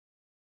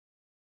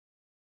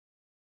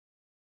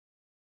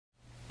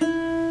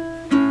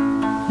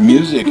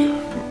Music,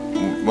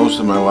 most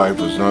of my life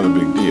was not a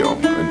big deal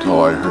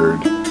until I heard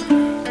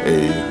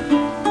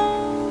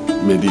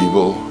a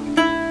medieval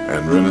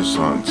and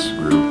Renaissance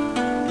group,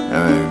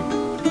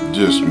 and it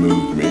just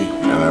moved me,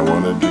 and I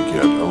wanted to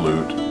get a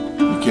lute.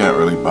 You can't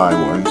really buy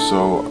one,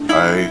 so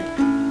I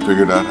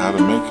figured out how to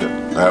make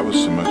it. That was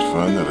so much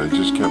fun that I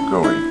just kept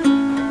going.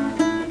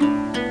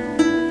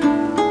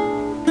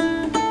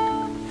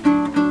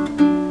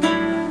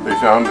 They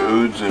found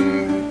ouds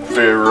in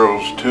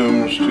Pharaoh's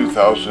tombs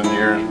 2,000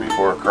 years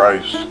before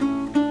Christ.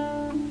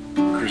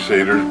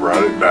 Crusaders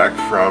brought it back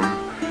from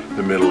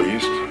the Middle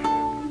East.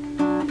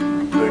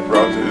 They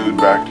brought the oud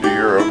back to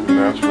Europe, and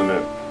that's when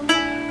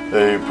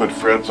they put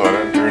frets on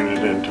it and turned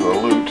it into a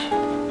lute.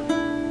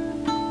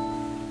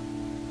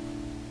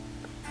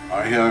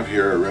 I have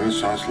here a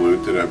Renaissance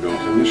lute that I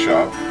built in the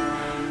shop.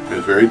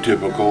 It's very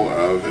typical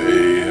of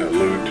a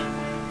lute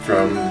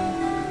from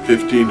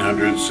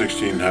 1500s,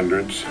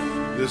 1600s.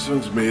 This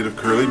one's made of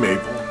curly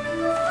maple.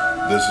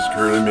 This is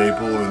curly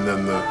maple, and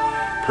then the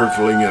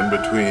purfling in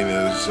between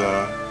is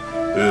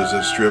there's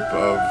a strip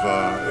of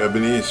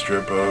ebony, a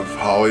strip of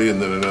holly,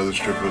 and then another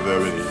strip of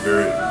ebony.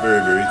 Very,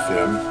 very, very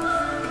thin.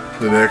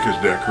 The neck is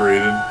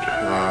decorated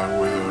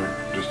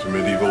with just a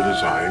medieval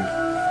design.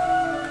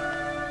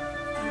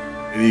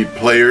 Any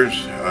players,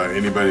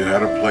 anybody that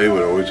had to play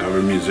would always have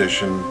a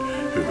musician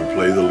who could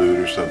play the lute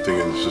or something,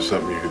 and this is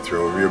something you could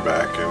throw over your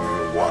back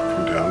and walk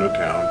from town to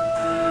town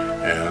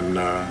and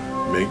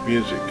make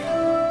music.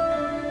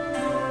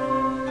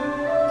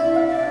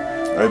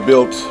 I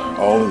built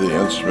all of the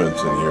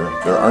instruments in here.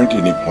 There aren't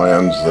any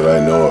plans that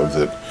I know of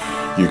that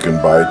you can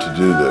buy to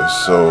do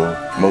this, so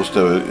most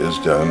of it is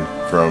done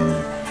from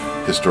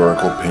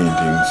historical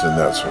paintings and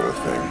that sort of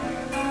thing.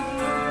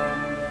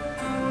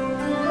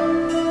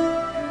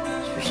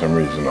 For some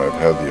reason I've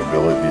had the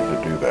ability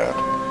to do that,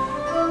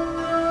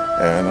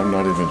 and I'm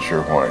not even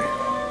sure why.